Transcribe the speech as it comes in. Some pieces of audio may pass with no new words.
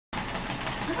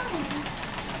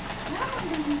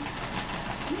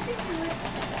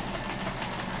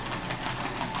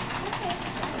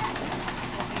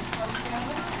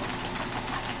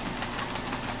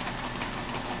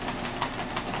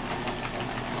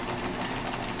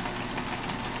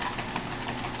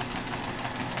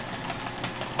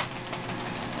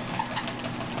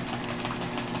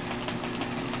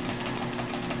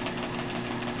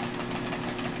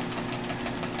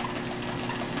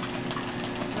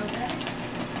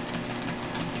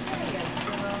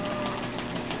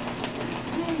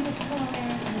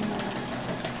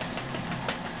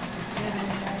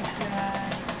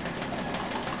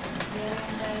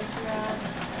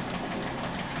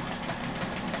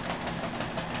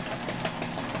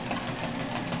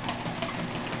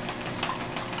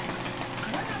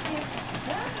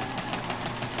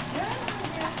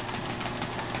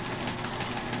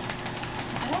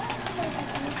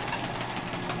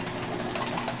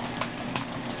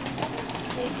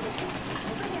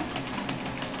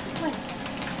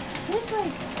This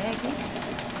way, Aggie.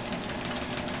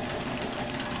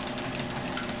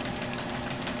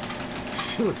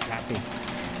 She looks happy.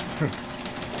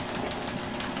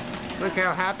 Look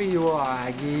how happy you are,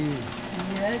 Aggie.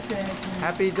 Yes, Aggie.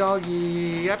 Happy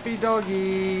doggy, happy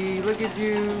doggy. Look at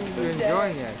you,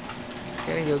 enjoying it.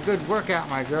 Getting a good workout,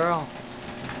 my girl.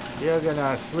 You're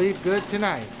gonna sleep good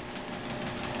tonight.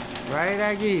 Right,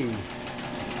 Aggie?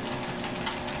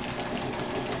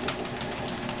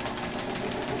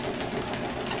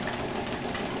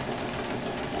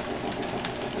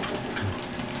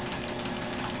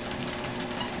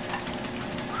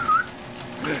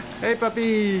 Hey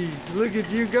puppy, look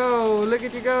at you go, look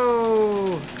at you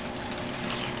go.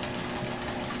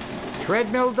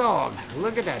 Treadmill dog,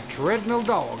 look at that treadmill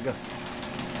dog.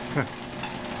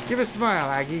 Give a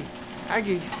smile, Aggie.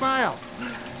 Aggie, smile.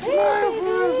 Smile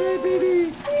for us, hey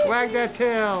baby. Wag that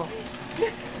tail.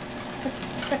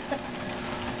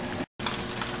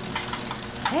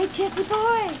 Hey, Jesse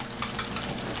boy.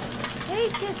 Hey,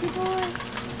 Jesse boy.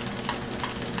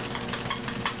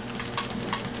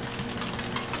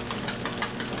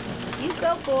 You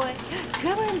go, boy.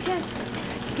 Come on, Jesse.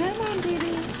 Come on,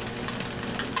 baby.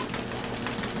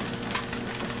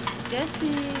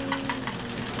 Jesse.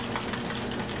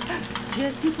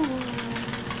 Jesse boy.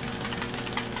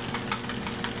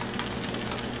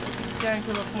 Starting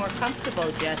to look more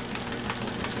comfortable, Jesse.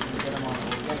 Get him on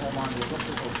the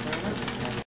comfortable trainer.